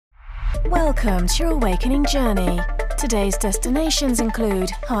Welcome to your awakening journey. Today's destinations include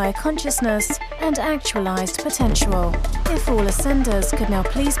higher consciousness and actualized potential. If all ascenders could now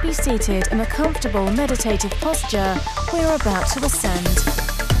please be seated in a comfortable meditative posture, we're about to ascend.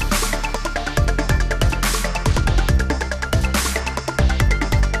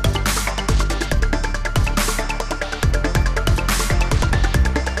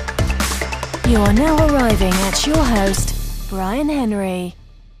 You are now arriving at your host, Brian Henry.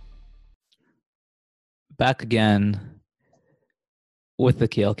 Back again with the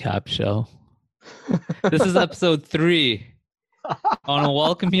Kale Cap Show. This is episode 3. I want to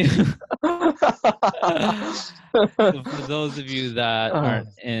welcome you. So for those of you that aren't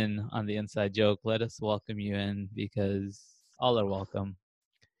in on the inside joke, let us welcome you in because all are welcome.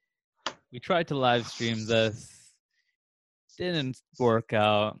 We tried to live stream this, didn't work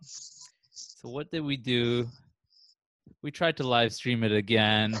out. So what did we do? We tried to live stream it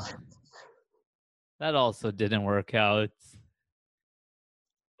again. That also didn't work out.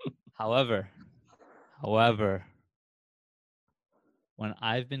 However, when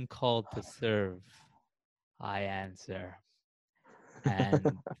I've been called to serve, I answer.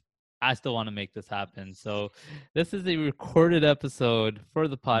 And I still want to make this happen. So this is a recorded episode for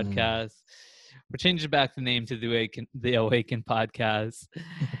the podcast. We're changing back the name to the Awaken Podcast.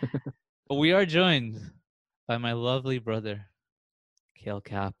 But we are joined by my lovely brother, Kale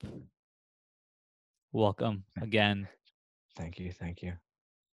Cap. Welcome again. Thank you.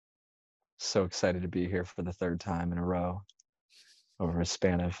 So excited to be here for the third time in a row over a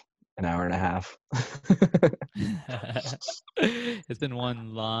span of an hour and a half. It's been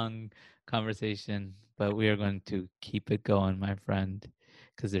one long conversation, but we are going to keep it going, my friend,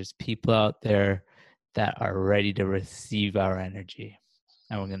 because there's people out there that are ready to receive our energy,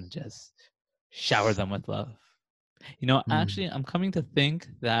 and we're going to just shower them with love. You know, actually, I'm coming to think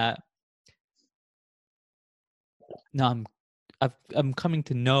that I'm coming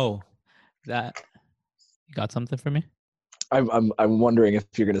to know that you got something for me. I'm wondering if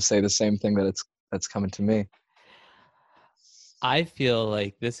you're going to say the same thing that's coming to me. I feel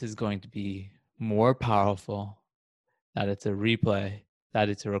like this is going to be more powerful, that it's a replay, that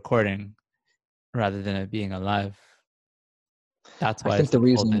it's a recording, rather than it being alive. That's why I think the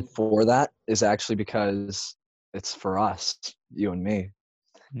reason for that is actually because it's for us, you and me.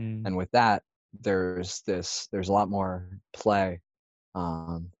 And with that, there's a lot more play,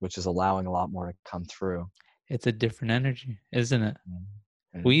 which is allowing a lot more to come through. It's a different energy, isn't it?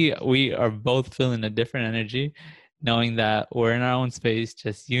 We are both feeling a different energy, knowing that we're in our own space,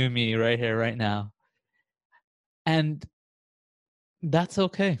 just you and me right here, right now. And that's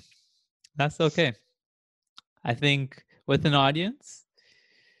okay. That's okay. I think with an audience,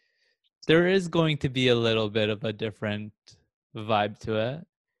 there is going to be a little bit of a different vibe to it.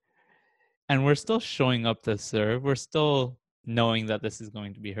 And we're still showing up to serve. We're still knowing that this is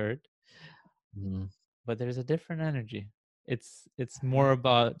going to be heard. But there's a different energy. It's more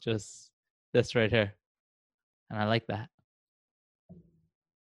about just this right here. And I like that.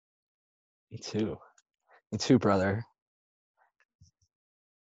 Me too, brother.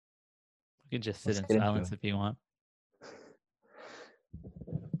 You can just sit in silence if you want.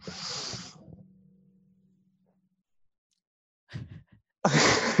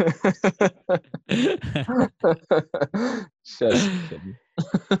 Just kidding.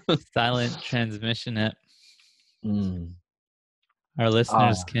 Silent transmission it. Our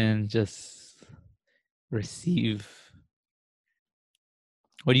listeners can just receive.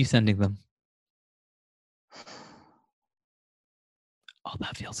 What are you sending them? Oh,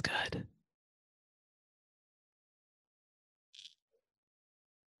 that feels good.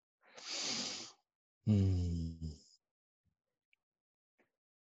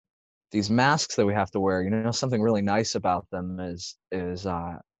 These masks that we have to wear, something really nice about them is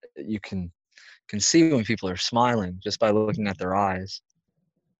you can see when people are smiling just by looking at their eyes.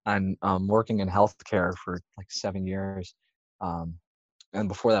 I'm working in healthcare for like 7 years, and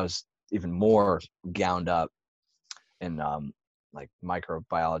before that was even more gowned up in like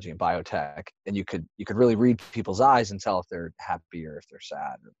microbiology and biotech, and you could really read people's eyes and tell if they're happy or if they're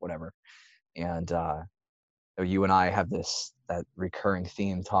sad or whatever. And you and I have that recurring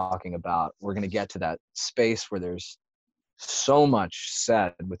theme talking about we're going to get to that space where there's so much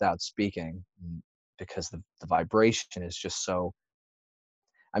said without speaking, because the vibration is just so.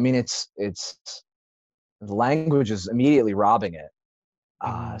 I mean, it's the language is immediately robbing it,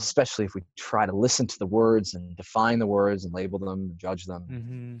 especially if we try to listen to the words and define the words and label them and judge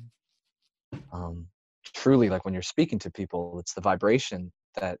them. Truly, like when you're speaking to people, it's the vibration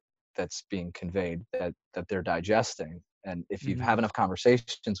that's being conveyed that they're digesting. And if you have enough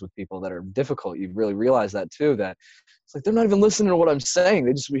conversations with people that are difficult, you really realize that too, that it's like they're not even listening to what I'm saying.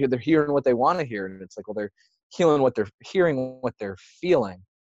 They're hearing what they want to hear. And it's like, well, they're hearing what they're feeling.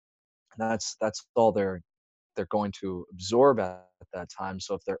 And that's all they're going to absorb at that time.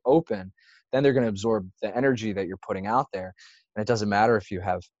 So if they're open, then they're going to absorb the energy that you're putting out there. And it doesn't matter if you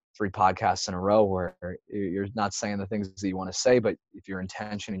have 3 podcasts in a row where you're not saying the things that you want to say, but if your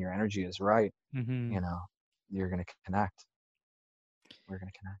intention and your energy is right, you know, you're going to connect. We're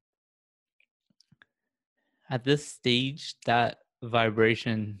going to connect. At this stage, that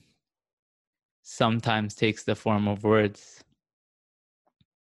vibration sometimes takes the form of words.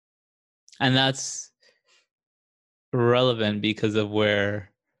 And that's relevant because of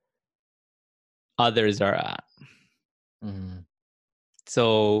where others are at.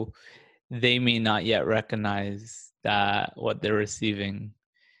 So they may not yet recognize that what they're receiving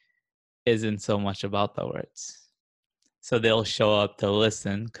isn't so much about the words. So they'll show up to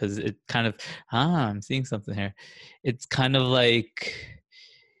listen because it kind of, I'm seeing something here. It's kind of like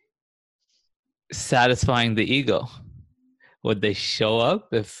satisfying the ego. Would they show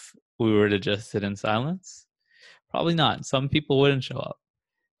up if we were to just sit in silence? Probably not. Some people wouldn't show up,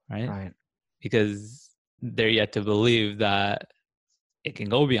 right? Because they're yet to believe that it can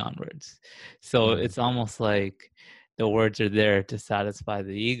go beyond words. So it's almost like the words are there to satisfy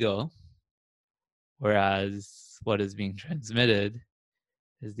the ego, whereas what is being transmitted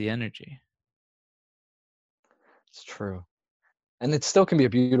is the energy. It's true. And it still can be a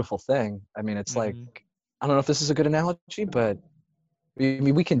beautiful thing. I mean, it's like, I don't know if this is a good analogy, but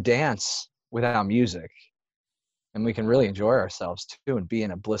we can dance without music, and we can really enjoy ourselves too and be in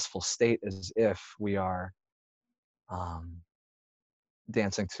a blissful state as if we are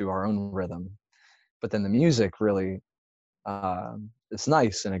dancing to our own rhythm. But then the music really, it's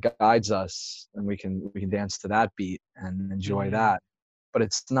nice and it guides us, and we can dance to that beat and enjoy that. But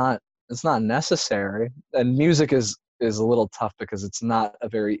it's not necessary. And music is a little tough because it's not a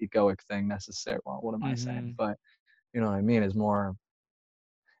very egoic thing necessarily. Well, what am I saying? But you know what I mean?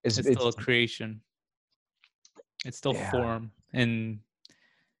 It's still a creation. It's still form, and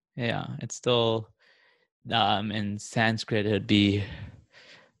it's still in Sanskrit it'd be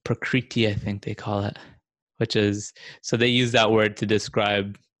prakriti, I think they call it, which is, so they use that word to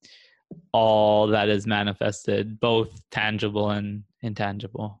describe all that is manifested, both tangible and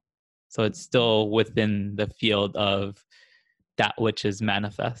intangible. So it's still within the field of that which is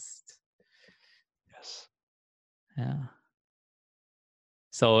manifest. Yes. Yeah.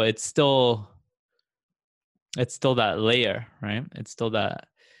 So it's still that layer, right? It's still that.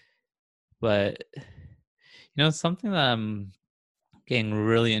 But something that I'm getting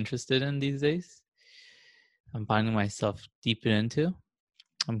really interested in these days, I'm finding myself deep into.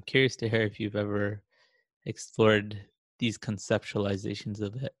 I'm curious to hear if you've ever explored these conceptualizations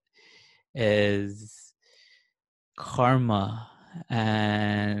of it, is karma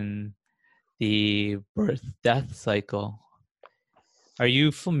and the birth-death cycle. Are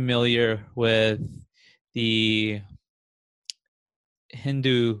you familiar with the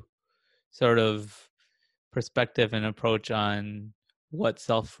Hindu sort of perspective and approach on what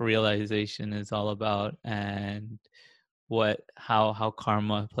self-realization is all about, and how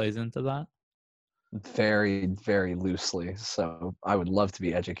karma plays into that? Very, very loosely. So I would love to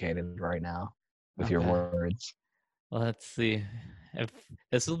be educated right now with your words. Well, let's see. If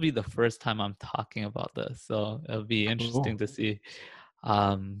this will be the first time I'm talking about this, so it'll be interesting to see.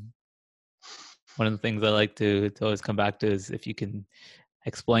 One of the things I like to always come back to is if you can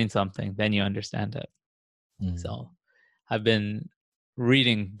explain something, then you understand it. So I've been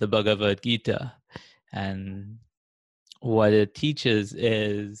reading the Bhagavad Gita, and what it teaches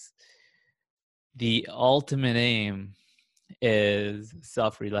is the ultimate aim is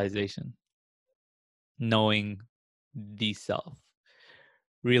self-realization, knowing the self,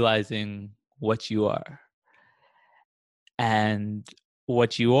 realizing what you are. And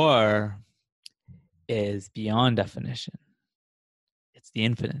what you are is beyond definition. It's the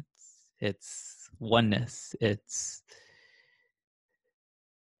infinite. It's oneness. It's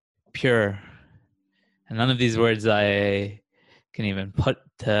pure. And none of these words I can even put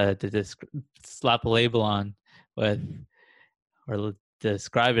to slap a label on with or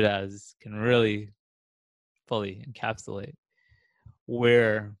describe it as can really fully encapsulate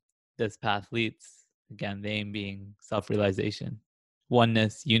where this path leads. Again, the aim being self-realization,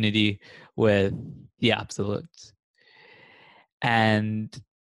 oneness, unity with the absolute. And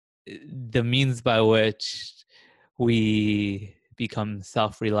the means by which we become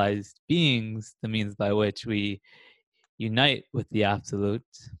self-realized beings, the means by which we unite with the absolute,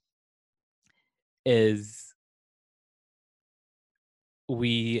 is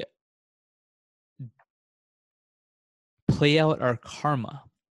we play out our karma.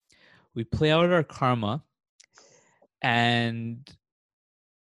 We play out our karma, and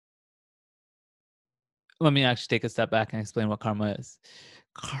let me actually take a step back and explain what karma is.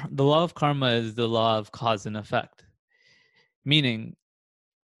 The law of karma is the law of cause and effect, meaning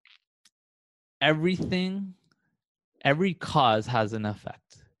every cause has an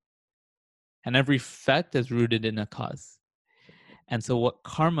effect, and every effect is rooted in a cause. And so what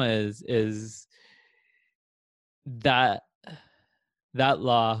karma is that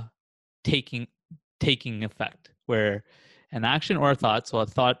law taking effect, where an action or a thought, so a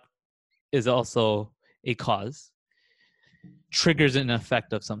thought is also a cause, triggers an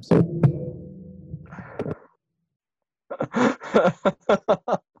effect of some sort.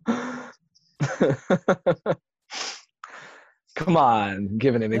 Come on,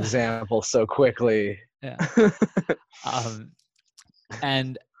 giving an example so quickly. Yeah.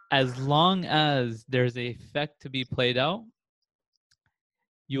 And as long as there's a effect to be played out,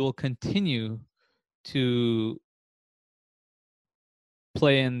 you will continue to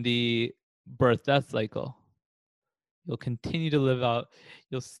play in the birth-death cycle. You'll continue to live out.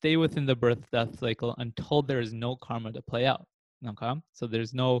 You'll stay within the birth-death cycle until there is no karma to play out. Okay? So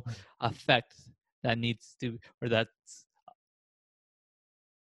there's no effect that needs to, or that's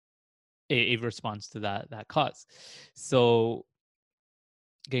a response to that cause. So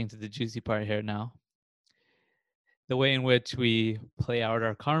getting to the juicy part here now. The way in which we play out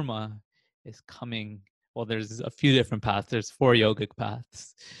our karma is coming, well, there's a few different paths. There's 4 yogic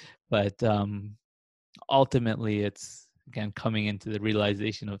paths, but ultimately it's, again, coming into the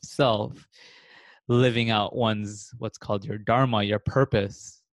realization of self, living out one's, what's called your dharma, your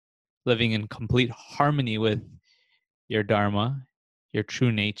purpose, living in complete harmony with your dharma, your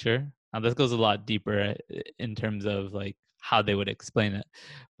true nature. Now this goes a lot deeper in terms of like how they would explain it,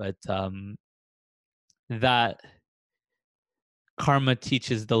 but that karma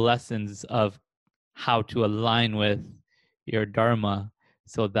teaches the lessons of how to align with your dharma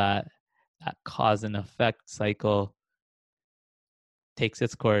so that that cause and effect cycle takes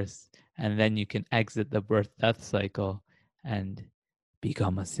its course, and then you can exit the birth-death cycle and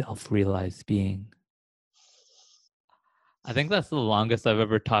become a self-realized being. I think that's the longest I've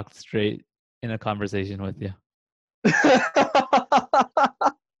ever talked straight in a conversation with you.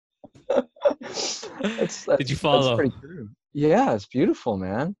 Did you follow? That's pretty true. Yeah, it's beautiful,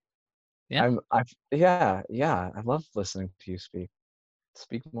 man. Yeah. I love listening to you speak.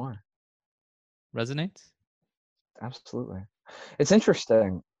 Speak more. Resonates? Absolutely. It's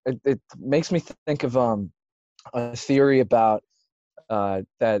interesting. It makes me think of a theory about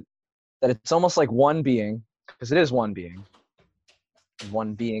that it's almost like one being, because it is one being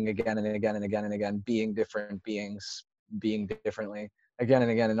again and again and again and again, being different beings, being differently again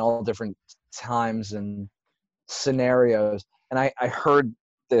and again in all different times and scenarios. And I heard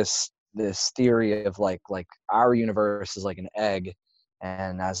this theory of like our universe is like an egg,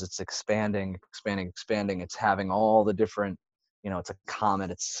 and as it's expanding, it's having all the different, it's a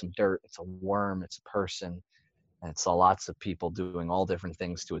comet, it's some dirt, it's a worm, it's a person, and it's lots of people doing all different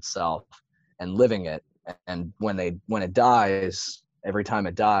things to itself and living it. And when it dies, every time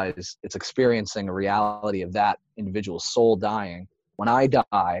it dies, it's experiencing a reality of that individual soul dying. When I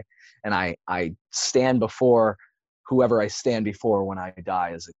die and I stand before whoever I stand before when I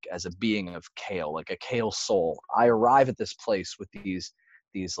die as a being of kale, like a kale soul, I arrive at this place with these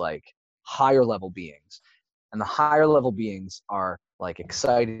like higher level beings. And the higher level beings are like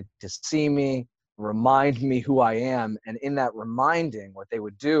excited to see me, remind me who I am. And in that reminding, what they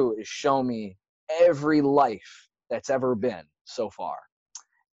would do is show me every life that's ever been so far,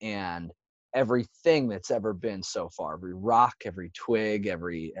 and everything that's ever been so far, every rock, every twig,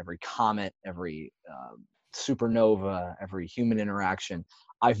 every comet, every supernova, every human interaction.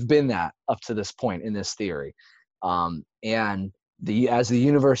 I've been that up to this point in this theory. And as the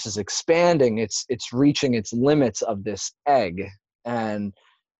universe is expanding, it's reaching its limits of this egg. And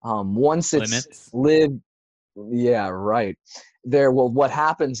once it's lived, yeah, right. What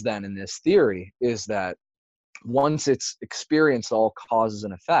happens then in this theory is that once it's experienced all causes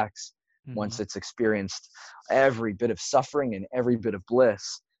and effects, once it's experienced every bit of suffering and every bit of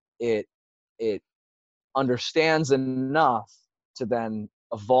bliss, it understands enough to then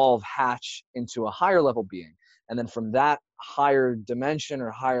evolve, hatch into a higher level being. And then from that higher dimension or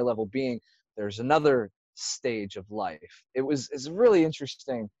higher level being, there's another stage of life. It's a really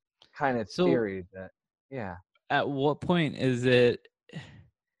interesting kind of theory that, yeah. At what point is it?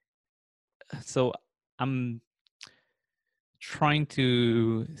 So I'm trying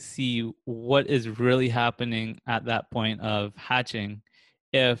to see what is really happening at that point of hatching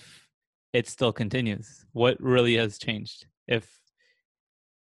if it still continues? What really has changed? If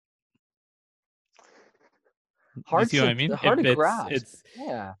you see what I mean? Hard If to grasp. it's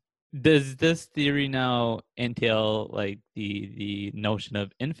Yeah. does this theory now entail like the notion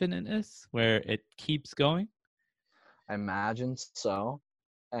of infiniteness where it keeps going? I imagine so.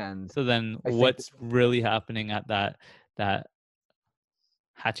 And So then I think what's really happening at that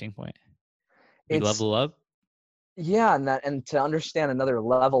hatching point? We it's, level up? yeah, and to understand another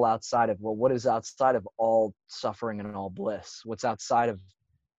level outside of, well, what is outside of all suffering and all bliss? What's outside of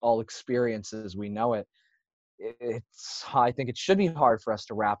all experiences we know it? It's, I think it should be hard for us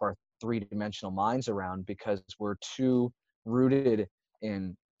to wrap our three-dimensional minds around, because we're too rooted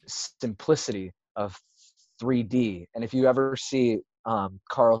in simplicity of 3D. And if you ever see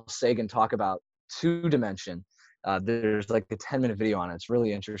Carl Sagan talk about two dimension, there's like a 10-minute video on it. It's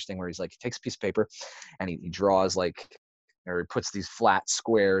really interesting, where he's like, he takes a piece of paper and he draws like, or he puts these flat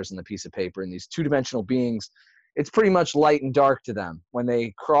squares in the piece of paper, and these two-dimensional beings, it's pretty much light and dark to them. When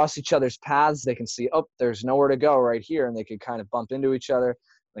they cross each other's paths, they can see, oh, there's nowhere to go right here, and they can kind of bump into each other.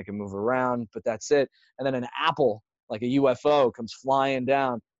 They can move around, but that's it. And then an apple, like a UFO, comes flying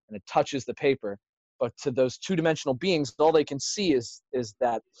down and it touches the paper. But to those two-dimensional beings, all they can see is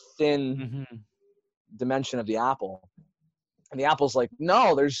that thin Mm-hmm. dimension of the apple. And the apple's like,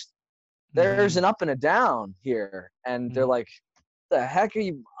 no, there's Mm-hmm. an up and a down here. And they're Mm-hmm. like, the heck are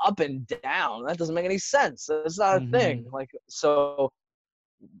you up and down? That doesn't make any sense. That's not a thing. Mm-hmm. Like, so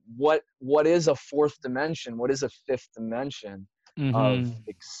what is a fourth dimension? What is a fifth dimension of Mm-hmm.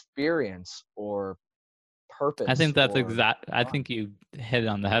 experience or I purpose think that's or exact. I fun? think you hit it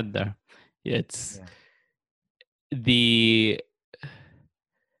on the head there. It's Yeah. the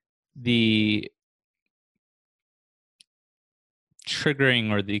the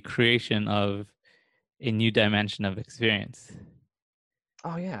triggering or the creation of a new dimension of experience.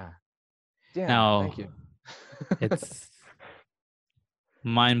 Oh yeah. Yeah. Now, Thank you. it's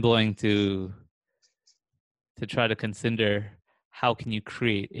mind-blowing to try to consider how can you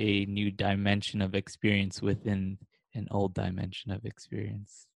create a new dimension of experience within an old dimension of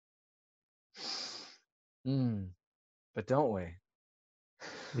experience. But don't we?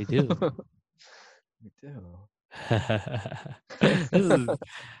 We do. We do.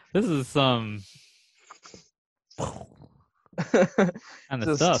 this is some kind of It's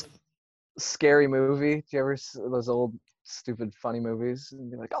a stuff. scary movie. Do you ever see those old stupid funny movies and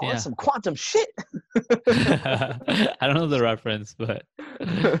be like, oh, that's Yeah. some quantum shit? I don't know the reference, but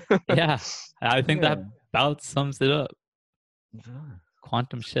yeah, I think that about sums it up.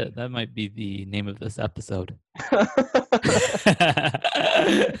 Quantum shit. That might be the name of this episode.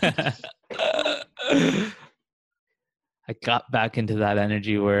 I got back into that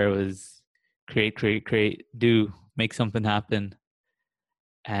energy where it was create, do, make something happen.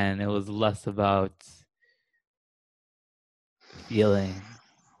 And it was less about feeling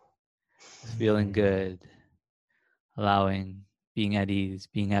good, allowing, being at ease,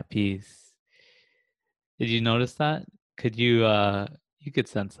 being at peace. Did you notice that? Could you could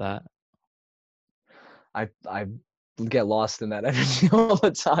sense that? I get lost in that energy all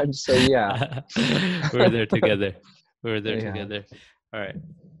the time. So yeah. We're there together. We're there Yeah. together. All right.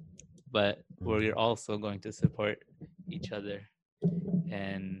 But we're also going to support each other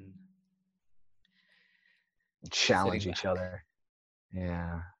and challenge each other.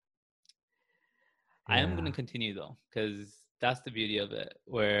 Yeah. I am going to continue though, because that's the beauty of it,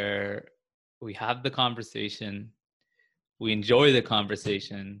 where we have the conversation, we enjoy the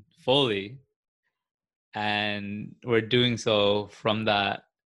conversation fully, and we're doing so from that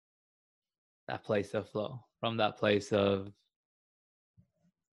place of flow, from that place of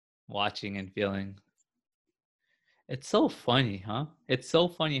watching and feeling. It's so funny, huh? It's so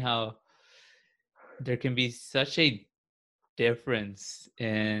funny how there can be such a difference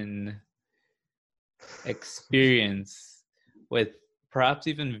in experience with perhaps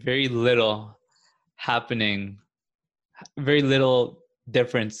even very little happening, very little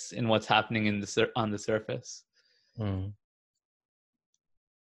difference in what's happening in on the surface. I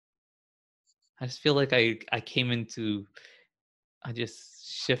just feel like I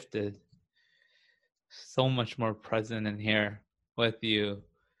just shifted so much more present in here with you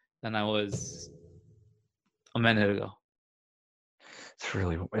than I was a minute ago.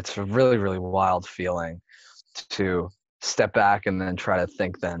 It's a really, really wild feeling to step back and then try to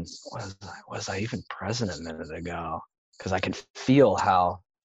think, then was I even present a minute ago? Because I can feel how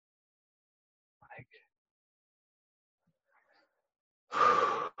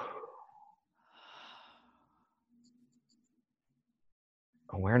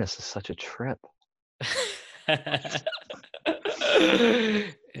awareness is such a trip.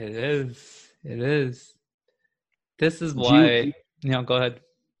 It is. It is. This is Do you, why. Go ahead.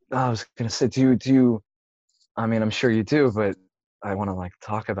 I was gonna say, do you, I mean, I'm sure you do, but I want to like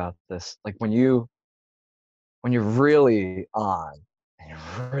talk about this. Like when you're really on and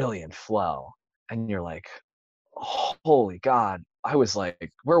you're really in flow and you're like, holy God, I was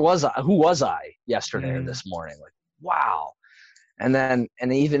like, where was I? Who was I yesterday or this morning? Like, wow. And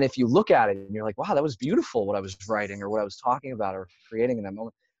even if you look at it and you're like, wow, that was beautiful what I was writing or what I was talking about or creating in that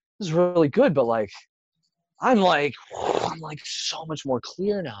moment. This is really good, but like I'm like so much more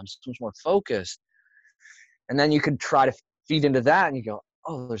clear now. I'm so much more focused. And then you could try to feed into that and you go,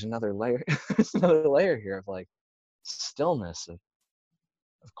 oh, there's another layer. There's another layer here of like stillness, of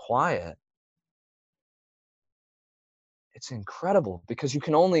quiet. It's incredible because you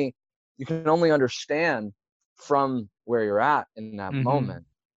can only understand from where you're at in that moment.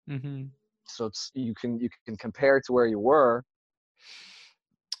 So you can compare to where you were,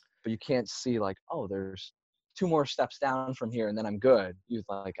 but you can't see like, oh, there's 2 more steps down from here and then I'm good. You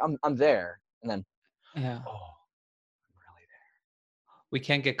like I'm there, and then Yeah. oh, I'm really there. We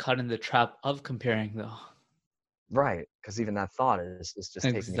can't get caught in the trap of comparing, though. Right, because even that thought is just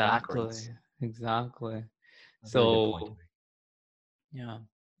taking you backwards. Exactly. That's a very good point to So make.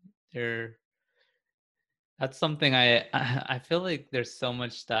 yeah, that's something I feel like there's so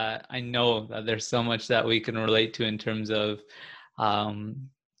much that I know that there's so much that we can relate to in terms of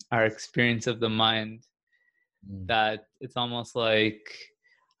our experience of the mind, that it's almost like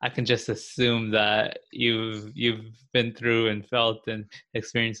I can just assume that you've been through and felt and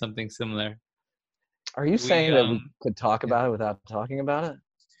experienced something similar. Are you saying that we could talk about it without talking about it?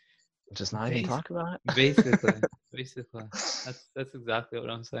 Just not even talk about it? Basically. That's exactly what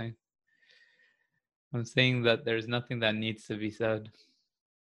I'm saying. I'm saying that there's nothing that needs to be said.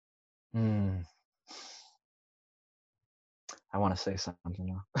 I want to say something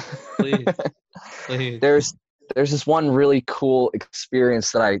now. Please. There's this one really cool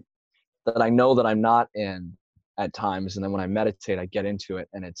experience that I know that I'm not in at times, and then when I meditate, I get into it,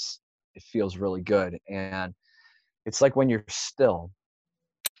 and it feels really good. And it's like when you're still,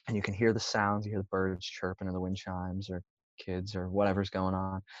 and you can hear the sounds, you hear the birds chirping, or the wind chimes, or kids, or whatever's going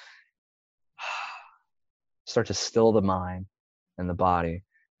on. Start to still the mind and the body,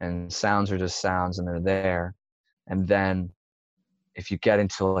 and sounds are just sounds, and they're there. And then if you get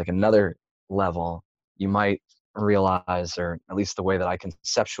into like another level, you might realize, or at least the way that I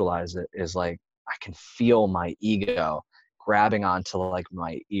conceptualize it is like I can feel my ego grabbing onto like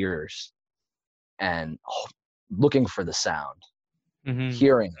my ears and looking for the sound,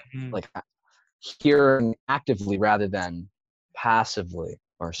 hearing it, like hearing actively rather than passively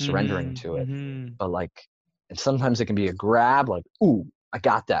or surrendering to it. But like, and sometimes it can be a grab, like, ooh, I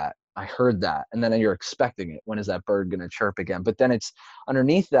got that. I heard that. And then you're expecting it. When is that bird going to chirp again? But then it's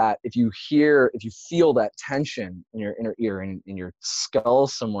underneath that, if you feel that tension in your inner ear and in your skull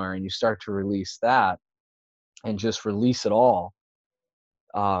somewhere, and you start to release that and just release it all.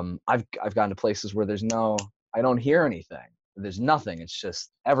 I've gotten to places where I don't hear anything. There's nothing. It's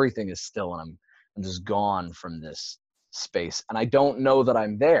just everything is still, and I'm just gone from this space. And I don't know that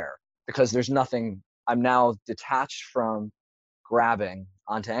I'm there because there's nothing. I'm now detached from grabbing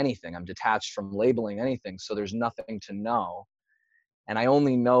onto anything. I'm detached from labeling anything. So there's nothing to know. And I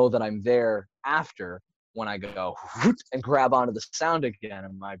only know that I'm there after, when I go and grab onto the sound again,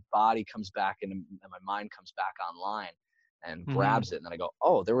 and my body comes back in, and my mind comes back online and grabs it. And then I go,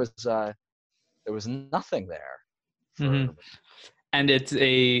 oh, there was nothing there. And it's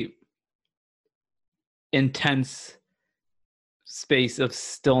a intense space of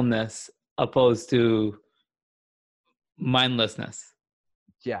stillness opposed to mindlessness.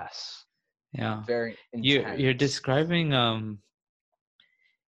 Yes. Yeah. Very intense. You're describing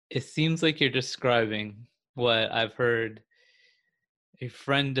it seems like you're describing what I've heard a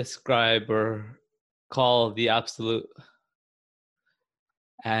friend describe or call the absolute.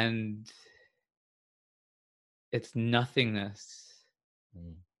 And it's nothingness.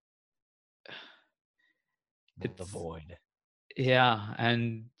 It's the void. Yeah.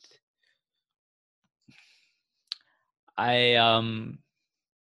 And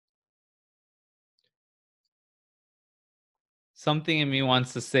something in me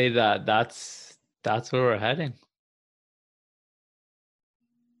wants to say that that's where we're heading.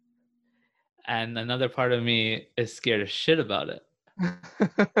 And another part of me is scared as shit about it.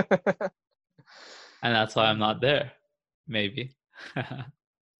 And that's why I'm not there. Maybe.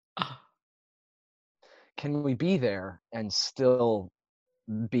 Can we be there and still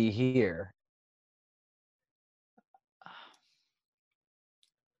be here?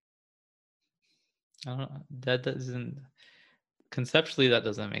 I don't know. That doesn't. conceptually that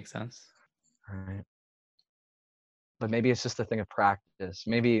doesn't make sense. Right. But maybe it's just a thing of practice.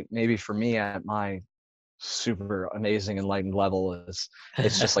 Maybe for me at my super amazing enlightened level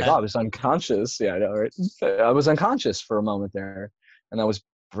it's just like, oh, I was unconscious. Yeah, I know, right? I was unconscious for a moment there, and that was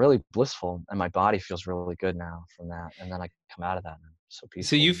really blissful, and my body feels really good now from that. And then I come out of that and I'm so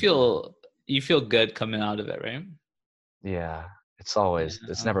peaceful. So you feel good coming out of it, right? Yeah, it's Yeah.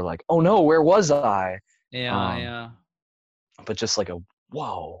 never like, oh no, where was I? Yeah. But just like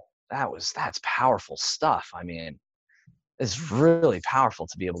whoa, that's powerful stuff. I mean, it's really powerful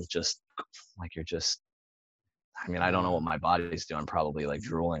to be able to just like I don't know what my body's doing, probably like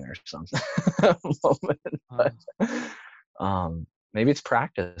drooling or something. But maybe it's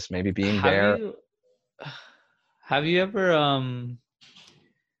practice, maybe being there. Have you ever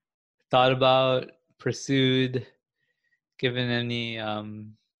thought about, pursued, given any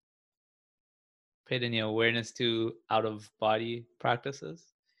paid any awareness to out of body practices?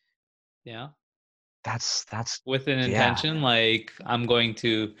 Yeah. That's With an yeah. intention, like I'm going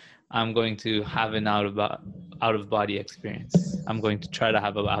to have an out of body experience. I'm going to try to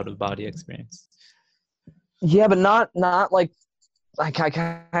have an out of body experience. Yeah, but not like I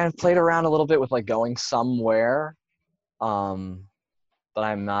kind of played around a little bit with like going somewhere, but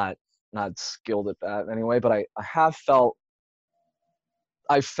I'm not skilled at that anyway. But I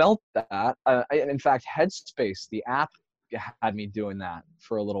felt that. In fact, Headspace, the app, had me doing that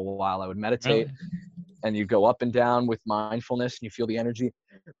for a little while. I would meditate, Really? and you go up and down with mindfulness, and you feel the energy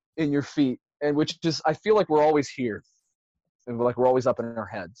in your feet, and which is, I feel like we're always here, and like we're always up in our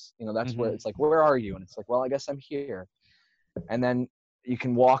heads. That's where it's like, where are you? And it's like, well, I guess I'm here. And then you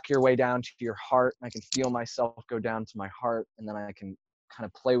can walk your way down to your heart, and I can feel myself go down to my heart, and then I can kind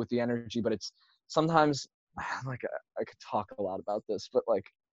of play with the energy. But it's sometimes like I could talk a lot about this, but like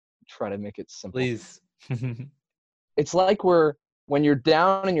try to make it simple. Please. It's like when you're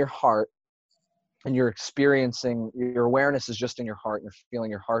down in your heart and you're experiencing, your awareness is just in your heart and you're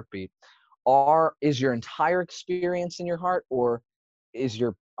feeling your heartbeat. Is your entire experience in your heart, or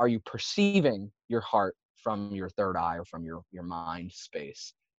are you perceiving your heart from your third eye or from your mind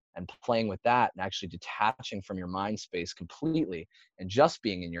space, and playing with that and actually detaching from your mind space completely and just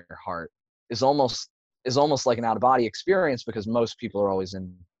being in your heart is almost like an out of body experience, because most people are always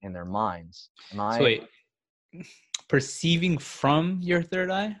in their minds. So wait, perceiving from your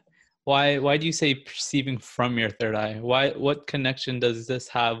third eye? Why do you say perceiving from your third eye? What connection does this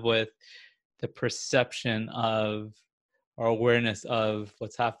have with the perception of or awareness of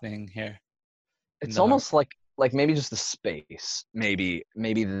what's happening here? It's almost like maybe just the space. Maybe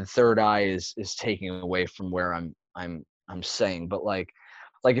the third eye is taking away from where I'm saying, but like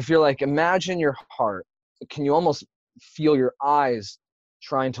if you're like, imagine your heart, can you almost feel your eyes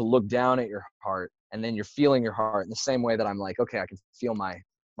trying to look down at your heart, and then you're feeling your heart in the same way that I'm like, okay, I can feel my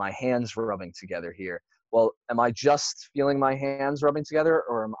hands rubbing together here. Well, am I just feeling my hands rubbing together,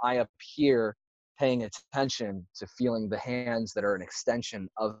 or am I up here paying attention to feeling the hands that are an extension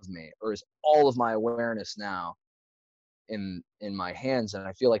of me? Or is all of my awareness now in my hands? And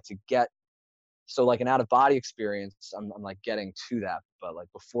I feel like so like an out of body experience, I'm like getting to that. But like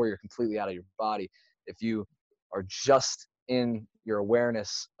before you're completely out of your body, if you are just in your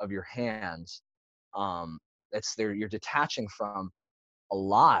awareness of your hands, you're detaching from a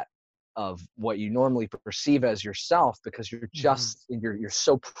lot of what you normally perceive as yourself, because you're just you're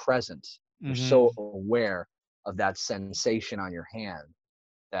so present, you're so aware of that sensation on your hand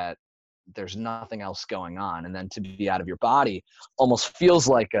that there's nothing else going on. And then to be out of your body almost feels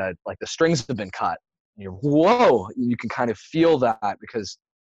like the strings have been cut. You're, whoa, you can kind of feel that, because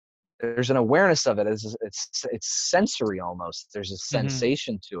there's an awareness of it. It's sensory almost. There's a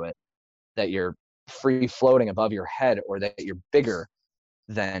sensation to it that you're free floating above your head, or that you're bigger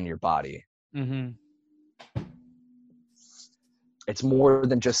than your body. It's more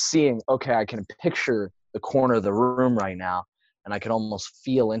than just seeing, okay, I can picture the corner of the room right now, and I can almost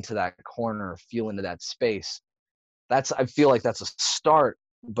feel into that corner, feel into that space. I feel like that's a start,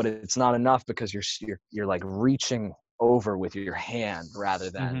 but it's not enough, because you're like reaching over with your hand rather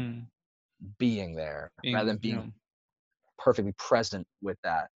than being there, rather than being perfectly present with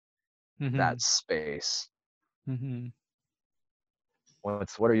that space. What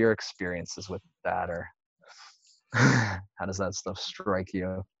are your experiences with that, or how does that stuff strike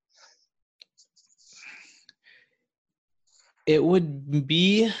you? It would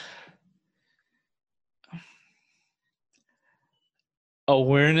be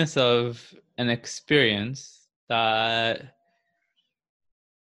awareness of an experience that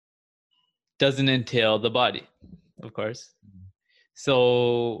doesn't entail the body, of course.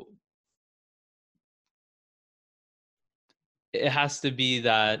 So it has to be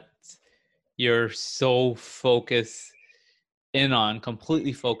that you're so focused in on,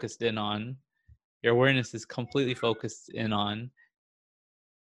 completely focused in on, your awareness is completely focused in on.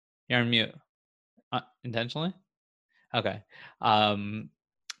 You're on mute. Intentionally? Okay.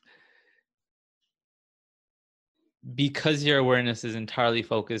 Because your awareness is entirely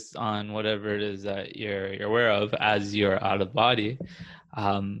focused on whatever it is that you're aware of as you're out of body,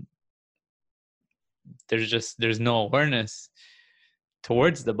 there's no awareness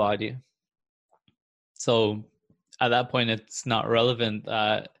towards the body. So at that point, it's not relevant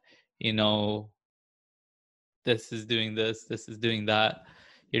that, this is doing this is doing that.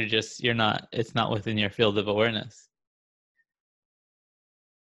 It's not within your field of awareness.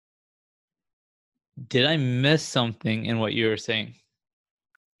 Did I miss something in what you were saying?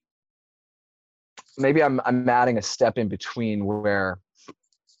 Maybe I'm adding a step in between where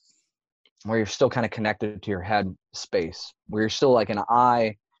you're still kind of connected to your head space, where you're still like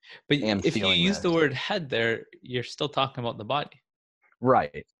I but am if you use this. The word head there, you're still talking about the body.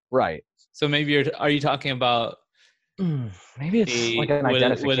 Right. So maybe are you talking about maybe it's like an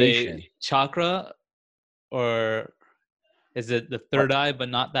identification with a chakra, or is it the third eye but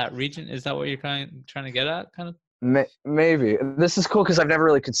not that region? Is that what you're trying to get at, kind of? Maybe. This is cool because I've never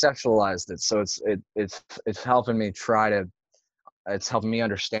really conceptualized it, so it's helping me it's helping me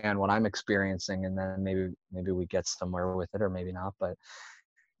understand what I'm experiencing, and then maybe we get somewhere with it, or maybe not. But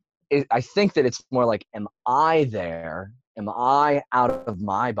I think that it's more like, am I there? Am I out of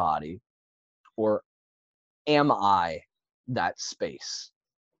my body, or am I that space?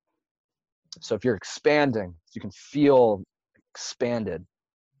 So if you're expanding, you can feel expanded.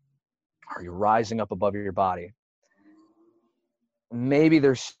 Are you rising up above your body? Maybe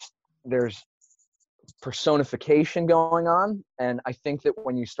there's personification going on, and I think that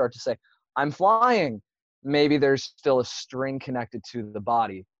when you start to say, I'm flying, maybe there's still a string connected to the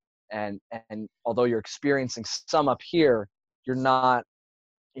body, and although you're experiencing some up here, you're not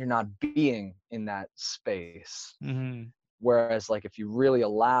being in that space. Mm-hmm. Whereas like if you really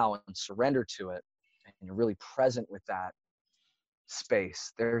allow and surrender to it, and you're really present with that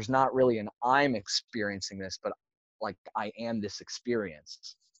space, there's not really an I'm experiencing this, but like I am this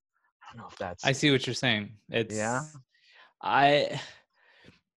experience. I don't know if that's... I see what you're saying. Yeah. I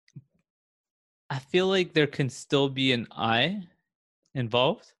feel like there can still be an I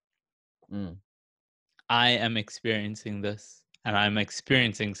involved. I am experiencing this, and I'm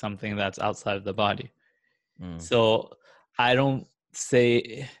experiencing something that's outside of the body. So I don't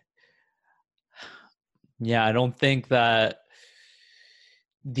think that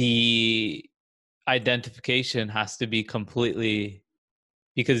the identification has to be completely,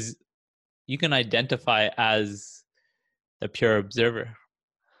 because you can identify as the pure observer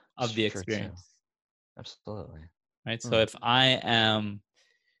of the experience. Absolutely. Right? So if I am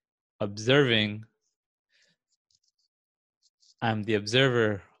observing, I'm the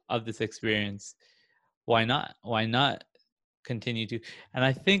observer of this experience, why not continue to... And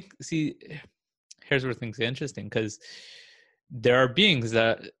I think, see, here's where things get interesting, because there are beings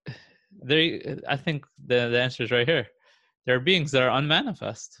that I think the answer is right here. There are beings that are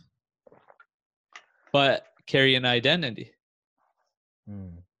unmanifest but carry an identity.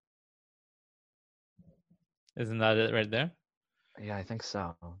 Isn't that it right there? Yeah, I think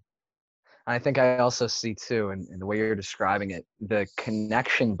so. I think I also see too, in the way you're describing it, the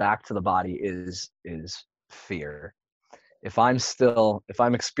connection back to the body is fear. If I'm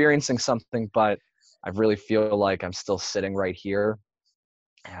experiencing something, but I really feel like I'm still sitting right here,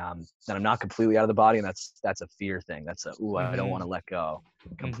 then I'm not completely out of the body, and that's a fear thing. That's I don't want to let go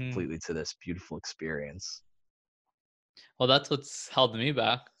completely to this beautiful experience. Well, that's what's held me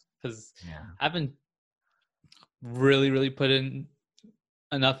back, because I haven't really, really put in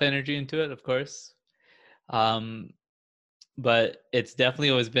enough energy into it, of course. But it's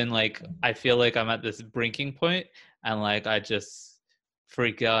definitely always been like, I feel like I'm at this breaking point, and like I just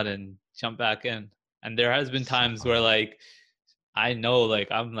freak out and jump back in. And there has been times where like I know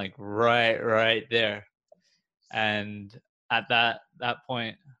like I'm like right there, and at that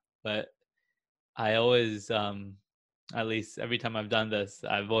point, but I always at least every time I've done this,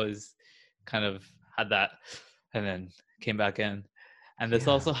 I've always kind of had that and then came back in. And this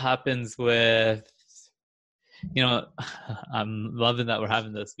also happens with, I'm loving that we're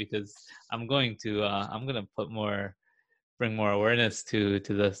having this, because I'm going to bring more awareness to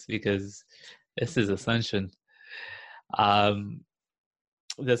this, because this is ascension.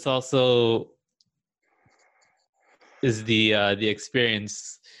 This also is the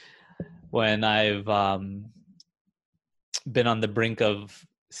experience when I've been on the brink of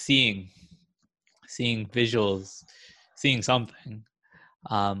seeing visuals, seeing something.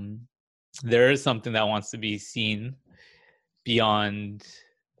 There is something that wants to be seen beyond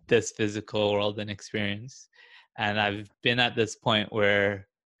this physical world and experience. And I've been at this point where,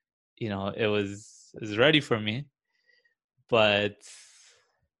 it was ready for me, but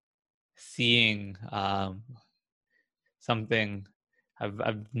seeing something,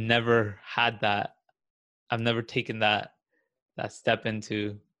 I've never had that. I've never taken that step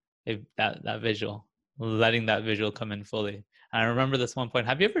into that visual, letting that visual come in fully. And I remember this one point.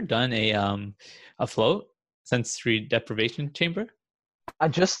 Have you ever done a float, sensory deprivation chamber?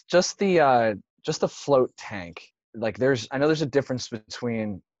 Just the float tank. Like I know there's a difference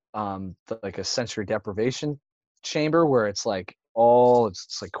between like a sensory deprivation chamber where it's like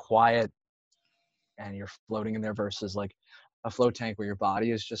it's like quiet and you're floating in there versus like a float tank where your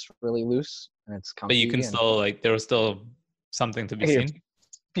body is just really loose and it's comfy. But you can still, like, there was still something to be seen.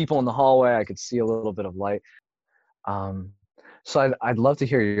 People in the hallway, I could see a little bit of light. So I'd love to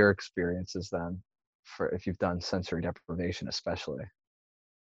hear your experiences then, for if you've done sensory deprivation, especially.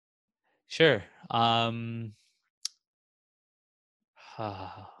 Sure.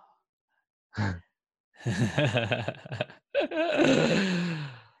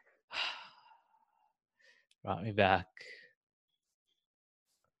 Brought me back.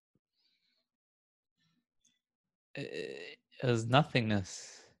 It was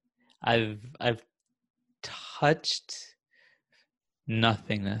nothingness. I've touched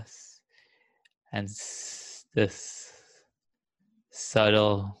nothingness, and this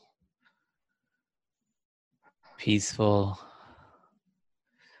subtle, peaceful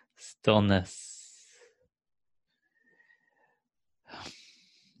stillness,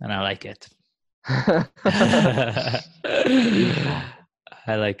 and I like it.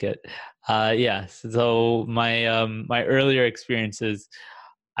 I like it. Yes. So my earlier experiences,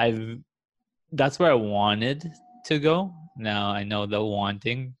 that's where I wanted to go. Now I know the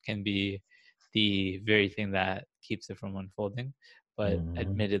wanting can be the very thing that keeps it from unfolding, but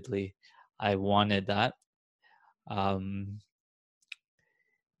admittedly, I wanted that.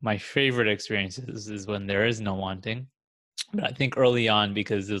 My favorite experiences is when there is no wanting. But I think early on,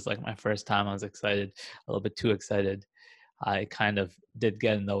 because it was like my first time, I was excited, a little bit too excited. I kind of did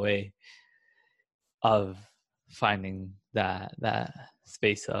get in the way of finding that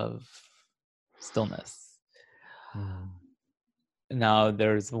space of stillness. Now,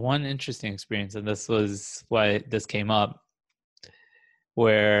 there's one interesting experience, and this was why this came up,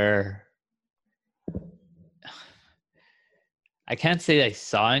 where I can't say I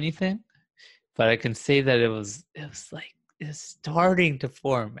saw anything, but I can say that it was like it's starting to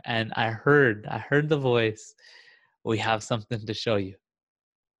form, and I heard the voice, "We have something to show you."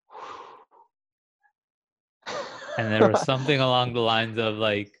 And there was something along the lines of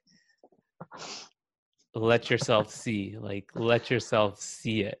like, let yourself see, like, let yourself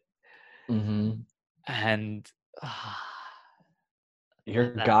see it. And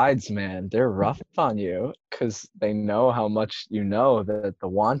your guides, man, they're rough on you because they know how much you know that the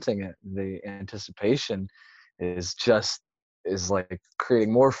wanting it, the anticipation is like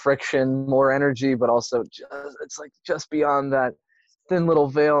creating more friction, more energy, but also it's like just beyond that thin little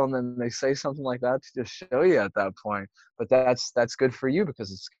veil, and then they say something like that to just show you at that point. But that's good for you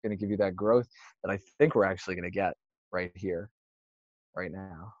because it's going to give you that growth that I think we're actually going to get right here, right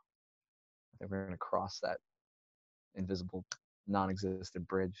now. I think we're going to cross that invisible, non-existent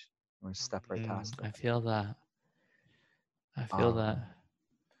bridge. We're going to step right past it. I feel that.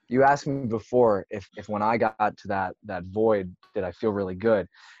 You asked me before if when I got to that void, did I feel really good?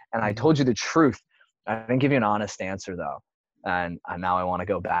 And I told you the truth. I didn't give you an honest answer though. And now I want to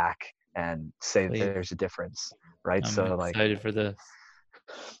go back and say that there's a difference, right? I'm excited for this.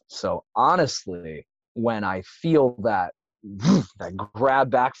 So honestly, when I feel that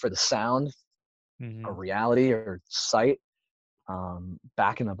grab back for the sound, a reality or sight,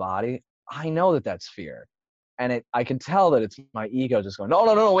 back in the body, I know that that's fear. And I can tell that it's my ego just going,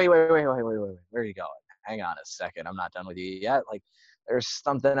 no, wait, where are you going? Hang on a second, I'm not done with you yet. Like, there's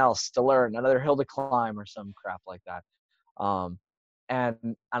something else to learn, another hill to climb or some crap like that.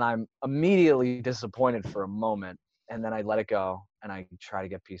 And I'm immediately disappointed for a moment, and then I let it go, and I try to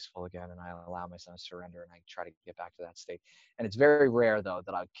get peaceful again, and I allow myself to surrender, and I try to get back to that state. And it's very rare, though,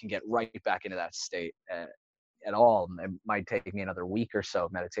 that I can get right back into that state at all. It might take me another week or so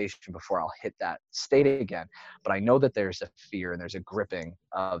of meditation before I'll hit that state again. But I know that there's a fear and there's a gripping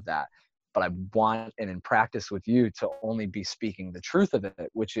of that. But I want, and in practice with you, to only be speaking the truth of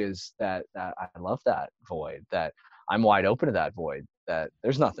it, which is that I love that void, that I'm wide open to that void, that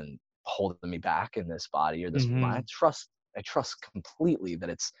there's nothing holding me back in this body or this mind. I trust completely that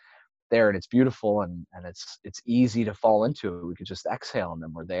it's there and it's beautiful and it's easy to fall into it. We could just exhale and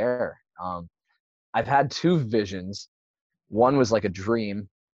then we're there. I've had 2 visions. One was like a dream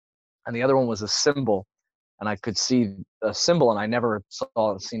and the other one was a symbol, and I could see a symbol and I never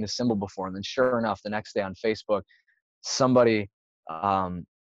seen the symbol before. And then sure enough, the next day on Facebook, somebody,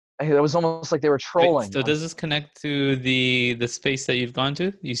 it was almost like they were trolling. Wait, so does this connect to the space that you've gone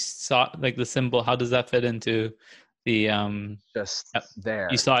to? You saw like the symbol. How does that fit into the just there?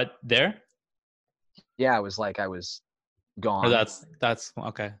 You saw it there? Yeah, it was like I was gone. Or that's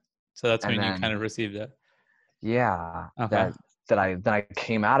okay. So that's when you kind of received it. Yeah. Okay. That I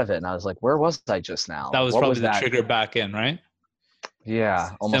came out of it and I was like, where was I just now? That was probably the trigger back in, right?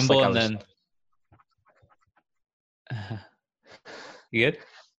 Yeah. Almost symbol like and then you good?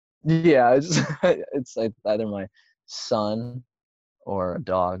 Yeah, it's like either my son or a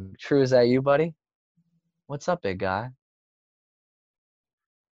dog. True, is that you, buddy? What's up, big guy?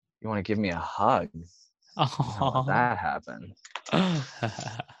 You want to give me a hug? Oh, that happened.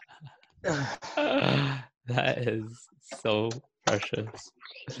 That is so precious.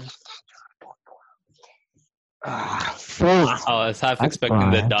 I was half expecting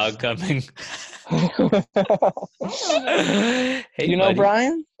the dog coming. Hey, you know buddy.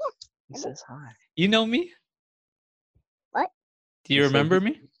 Brian? He says hi. You know me? What? Do you remember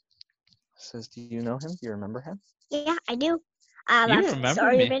me? Says, do you know him? Do you remember him? Yeah, I do. You remember saw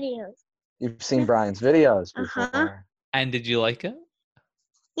your me? videos. You've seen Brian's videos before. Uh-huh. And did you like it?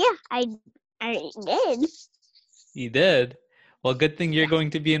 Yeah, I did. You did? Well, good thing you're going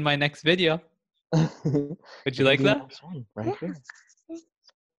to be in my next video. Would you like that? Right here.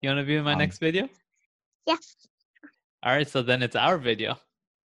 You want to be in my next video? Yeah. All right, so then it's our video.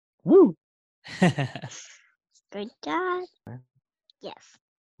 Woo! Good job. Yes.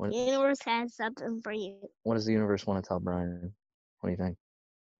 What, The universe has something for you. what does the universe want to tell Brian? What do you think?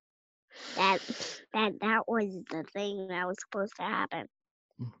 That was the thing that was supposed to happen.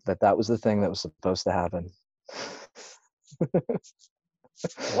 That was the thing that was supposed to happen.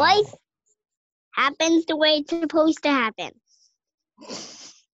 Life happens the way it's supposed to happen.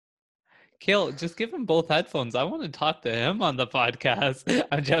 Kale, just give him both headphones. I want to talk to him on the podcast.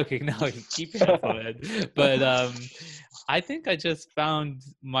 I'm joking. No, keep your headphone in. But I think I just found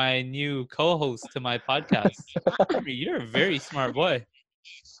my new co-host to my podcast. You're a very smart boy.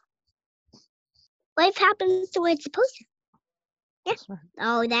 Life happens the way it's supposed to. Yeah.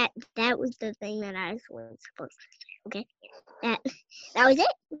 Oh, that was the thing that I was supposed to say. Okay. That was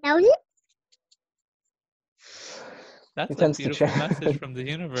it. That was it. That's a beautiful message from the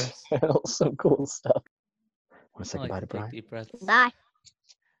universe. Some cool stuff. Want to say I goodbye like to to take Brian? deep breaths. Bye.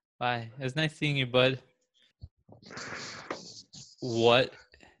 Bye. It was nice seeing you, bud. What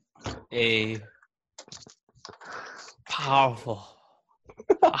a powerful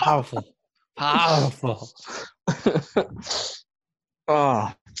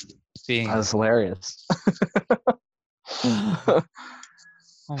Oh, being. that was hilarious. Oh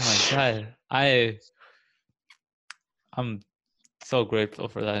my God. I'm so grateful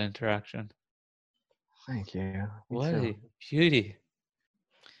for that interaction. Thank you. Me What too. a beauty.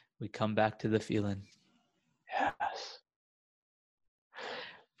 We come back to the feeling. Yes.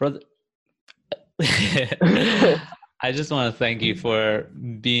 Brother, I just want to thank you for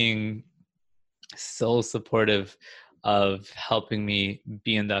being so supportive of helping me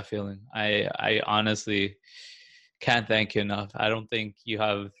be in that feeling. I honestly can't thank you enough. I don't think you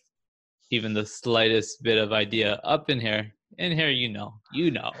have even the slightest bit of idea up in here. In here, you know.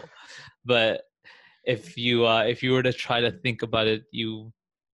 But if you were to try to think about it, you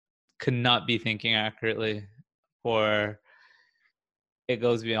could not be thinking accurately, or it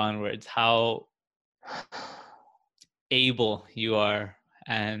goes beyond words. How able you are,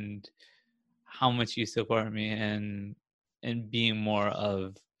 and how much you support me in being more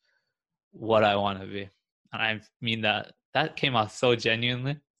of what I want to be. And I mean that came out so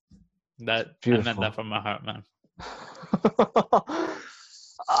genuinely. That Beautiful. I meant that from my heart, man.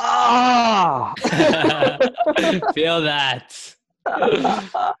 Ah! Feel that.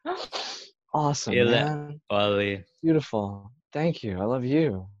 Awesome, Feel man. it, Wally. Beautiful. Thank you. I love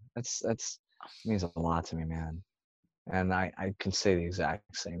you. That's means a lot to me, man. And I can say the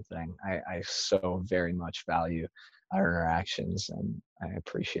exact same thing. I so very much value our interactions, and I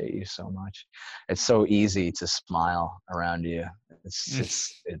appreciate you so much. It's so easy to smile around you.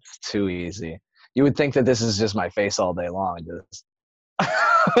 It's too easy. You would think that this is just my face all day long. Just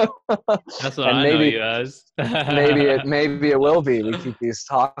That's what I know you as. maybe it will be. We keep these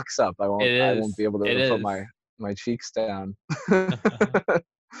talks up. I won't be able to put my cheeks down. Thank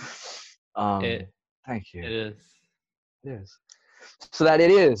you. It is. It is. So that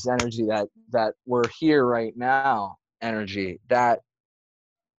it is energy, that we're here right now energy, that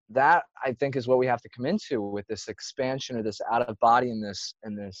I think is what we have to come into with this expansion or this out of body in this,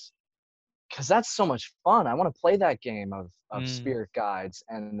 because that's so much fun. I want to play that game of spirit guides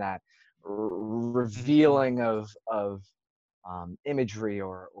and that revealing of imagery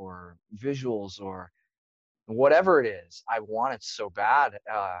or visuals or whatever it is. I want it so bad,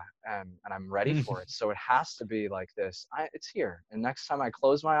 and I'm ready for it. So it has to be like this. It's here. And next time I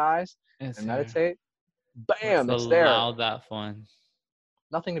close my eyes and meditate, bam, Let's it's there. allow that fun.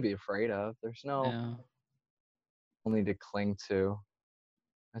 Nothing to be afraid of. There's no only to cling to.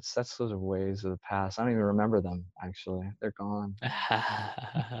 That's those ways of the past. I don't even remember them, actually. They're gone.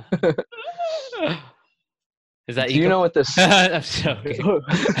 Is that Do you know what this? I'm joking.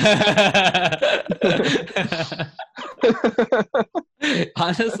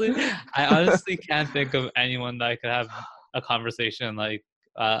 I honestly can't think of anyone that I could have a conversation like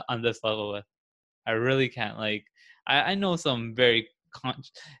on this level with. I really can't. Like, I know some very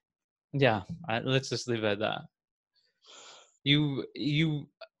let's just leave it at that. You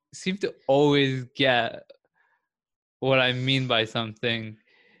seem to always get what I mean by something,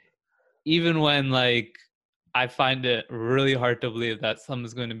 even when like I find it really hard to believe that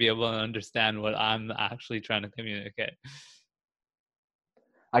someone's going to be able to understand what I'm actually trying to communicate.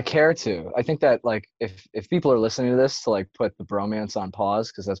 I care to. I think that like if people are listening to this to like put the bromance on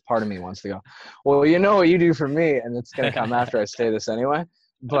pause, because that's part of me wants to go, well, you know what you do for me, and it's gonna come after I say this anyway.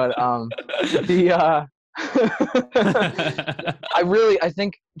 But I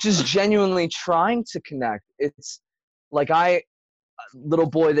think just genuinely trying to connect. It's like little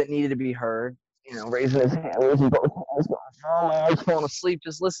boy that needed to be heard, raising his hand, raising both hands, going, oh, my eyes falling asleep,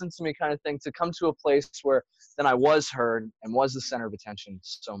 just listen to me kind of thing, to come to a place where then I was heard and was the center of attention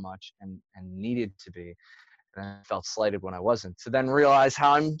so much and needed to be. And I felt slighted when I wasn't. To then realize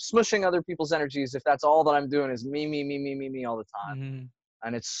how I'm smushing other people's energies if that's all that I'm doing is me all the time. Mm-hmm.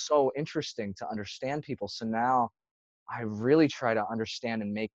 And it's so interesting to understand people. So now I really try to understand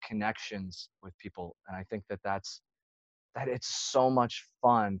and make connections with people. And I think that it's so much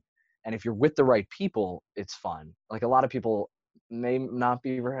fun. And if you're with the right people, it's fun. Like a lot of people may not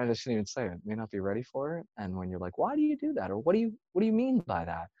be ready. I shouldn't even say it. May not be ready for it. And when you're like, why do you do that? Or what do you mean by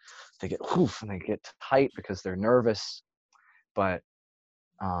that? They get and they get tight because they're nervous. But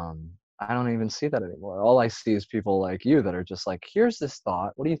I don't even see that anymore. All I see is people like you that are just like, here's this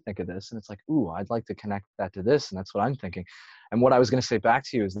thought. What do you think of this? And it's like, ooh, I'd like to connect that to this. And that's what I'm thinking. And what I was going to say back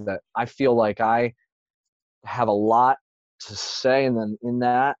to you is that I feel like I have a lot to say, and then in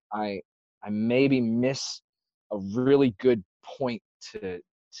that I maybe miss a really good point to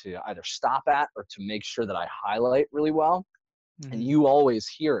either stop at or to make sure that I highlight really well. Mm-hmm. And you always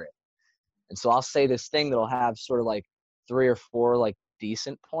hear it. And so I'll say this thing that'll have sort of like 3 or 4 like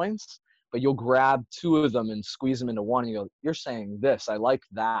decent points, but you'll grab 2 of them and squeeze them into one and you go, you're saying this, I like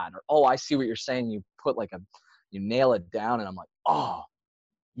that, or oh, I see what you're saying. You put like you nail it down, and I'm like, oh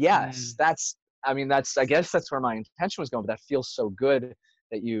yes, I guess that's where my intention was going, but that feels so good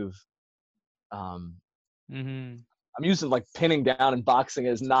that you've I'm using like pinning down and boxing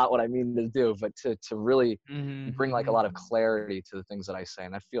is not what I mean to do, but to really bring like a lot of clarity to the things that I say.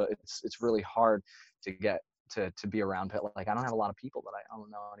 And I feel it's really hard to get to be around. Like I don't have a lot of people that I don't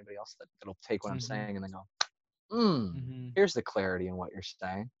know anybody else that'll take what I'm saying and then go, here's the clarity in what you're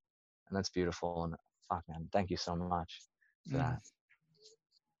saying. And that's beautiful. And fuck, man, thank you so much for that.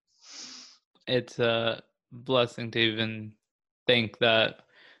 It's a blessing to even think that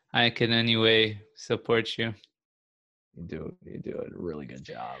I can in any way support you. You do a really good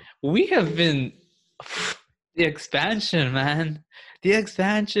job. We have been the expansion, man. The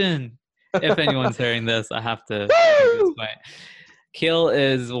expansion. If anyone's hearing this, I have to make this point. Kill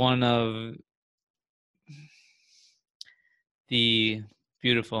is one of the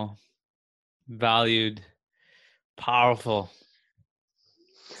beautiful, valued, powerful,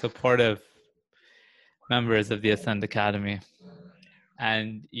 supportive members of the Ascend Academy.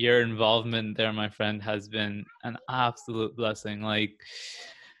 And your involvement there, my friend, has been an absolute blessing. Like,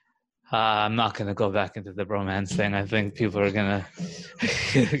 I'm not going to go back into the bromance thing. I think people are going to...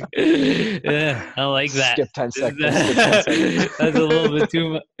 Yeah, I like that. Skip 10 seconds. That's a little bit too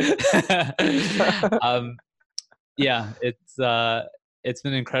much. Yeah, it's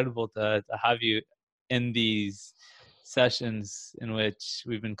been incredible to have you in these sessions in which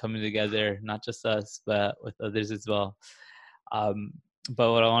we've been coming together, not just us, but with others as well.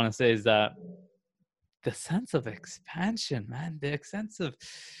 But what I want to say is that the sense of expansion, man, the sense of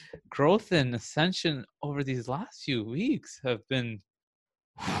growth and ascension over these last few weeks have been,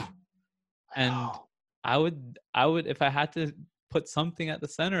 and I would, if I had to put something at the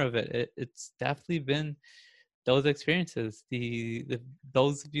center of it. It's definitely been those experiences.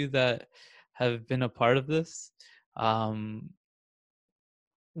 Those of you that have been a part of this, the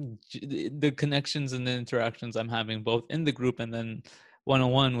connections and the interactions I'm having both in the group and then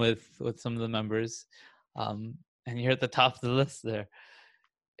one-on-one with some of the members, and you're at the top of the list there.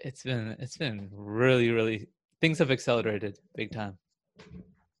 It's been really, things have accelerated big time,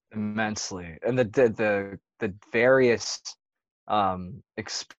 immensely. And the various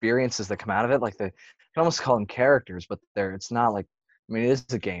experiences that come out of it, like you can almost call them characters, but it's not like, I mean, it is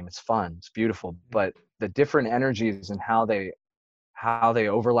a game, it's fun, it's beautiful, but the different energies and how they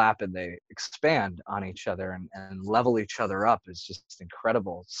overlap and they expand on each other and level each other up is just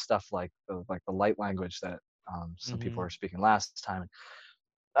incredible stuff. Like the light language that some people were speaking last time.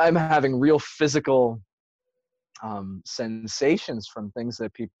 I'm having real physical sensations from things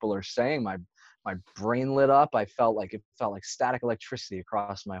that people are saying. My brain lit up. It felt like static electricity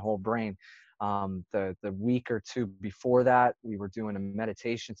across my whole brain. The week or two before that, we were doing a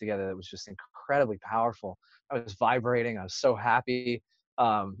meditation together that was just incredibly powerful. I was vibrating. I was so happy.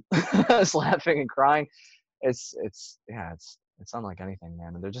 I was laughing and crying. It's unlike anything,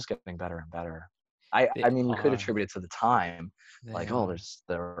 man. And they're just getting better and better. I mean, we could attribute it to the time, there's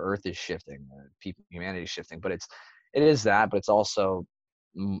the earth is shifting, humanity is shifting, but it is that, but it's also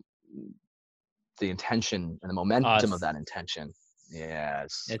the intention and the momentum of that intention. Yeah,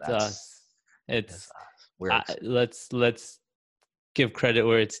 it's us. Let's give credit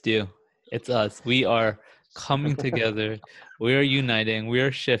where it's due. It's us. We are coming together. We are uniting. We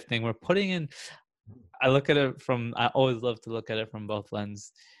are shifting. We're putting in. I always love to look at it from both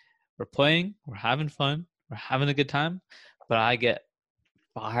lenses. We're playing, we're having fun, we're having a good time, but I get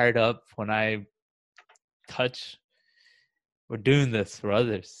fired up when I touch. We're doing this for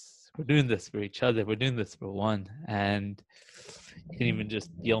others. We're doing this for each other. We're doing this for one. And you can even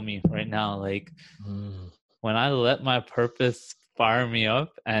just feel me right now. Like when I let my purpose fire me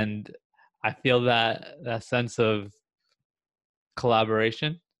up and I feel that sense of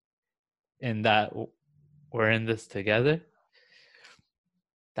collaboration and that we're in this together.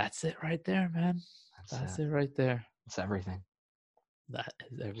 That's it right there, man. That's it right there. It's everything. That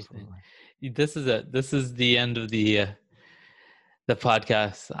is everything. Absolutely. This is the end of the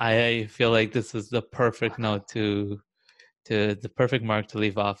podcast. I feel like this was the perfect note to the perfect mark to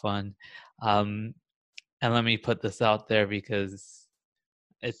leave off on. And let me put this out there because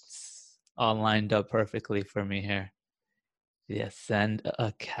it's all lined up perfectly for me here. The Ascend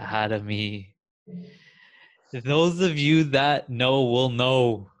Academy. Those of you that know will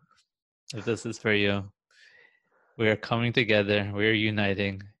know if this is for you. We are coming together. We are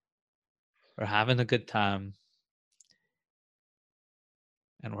uniting. We're having a good time.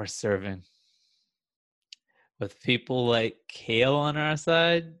 And we're serving. With people like Kale on our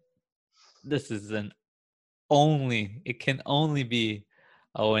side, this is it can only be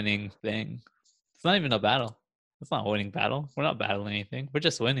a winning thing. It's not even a battle. It's not a winning battle. We're not battling anything. We're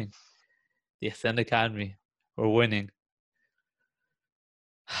just winning. The Ascend Academy. We're winning.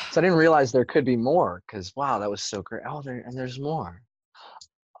 So I didn't realize there could be more because, wow, that was so great. Oh, there's more.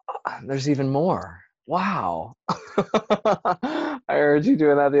 There's even more. Wow. I heard you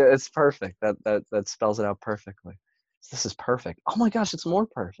doing that. It's perfect. That spells it out perfectly. This is perfect. Oh my gosh, it's more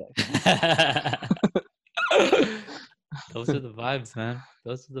perfect. Those are the vibes, man.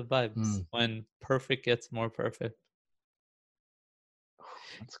 Those are the vibes. When perfect gets more perfect.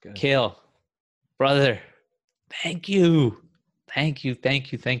 That's good. Kale, brother, thank you. Thank you.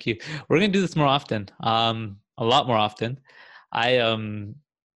 We're gonna do this more often. A lot more often. We're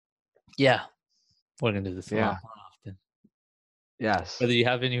gonna do this a lot more often. Yes. Whether you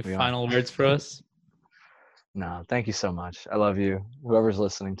have any final words for us? No, thank you so much. I love you. Whoever's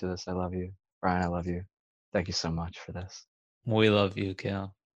listening to this, I love you. Brian, I love you. Thank you so much for this. We love you,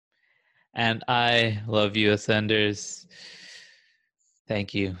 Kale. And I love you, Ascenders.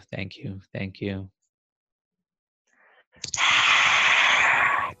 Thank you.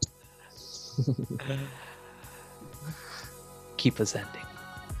 Keep ascending.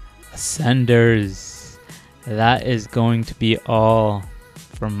 Ascenders, that is going to be all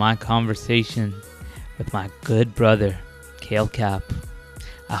from my conversation with my good brother, Kale Cap.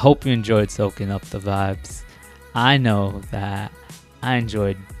 I hope you enjoyed soaking up the vibes. I know that I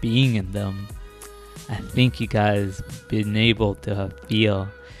enjoyed being in them. I think you guys been able to feel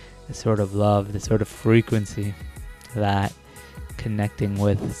the sort of love, the sort of frequency that connecting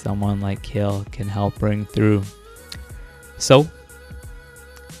with someone like Kale can help bring through. So,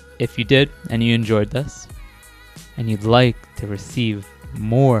 if you did and you enjoyed this, and you'd like to receive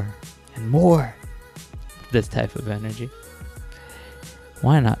more and more of this type of energy,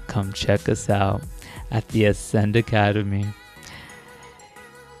 why not come check us out at the Ascend Academy?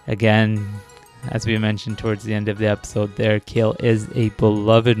 Again, as we mentioned towards the end of the episode there, Kale is a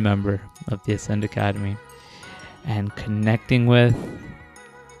beloved member of the Ascend Academy, and connecting with,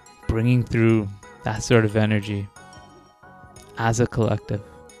 bringing through that sort of energy as a collective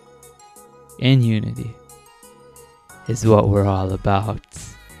in unity is what we're all about.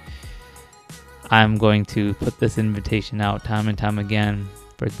 I'm going to put this invitation out time and time again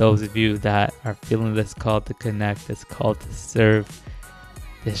for those of you that are feeling this call to connect, this call to serve,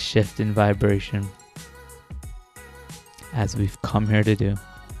 this shift in vibration, as we've come here to do.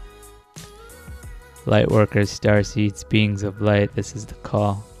 Light workers, star seeds, beings of light, this is the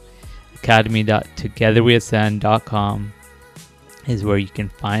call. academy.togetherweascend.com is where you can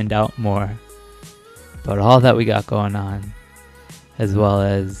find out more about all that we got going on, as well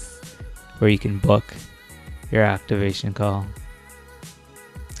as where you can book your activation call.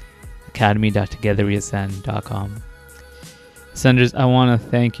 academy.togetherweascend.com. Ascenders, I want to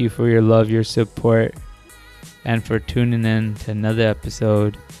thank you for your love, your support, and for tuning in to another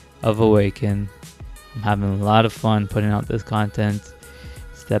episode of Awaken. I'm having a lot of fun putting out this content,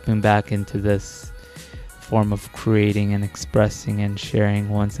 stepping back into this form of creating and expressing and sharing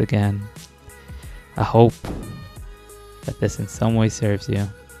once again. I hope that this in some way serves you.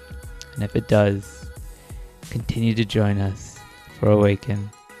 And if it does, continue to join us for Awaken.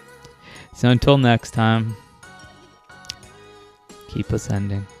 So until next time, keep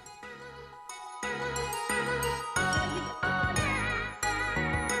ascending.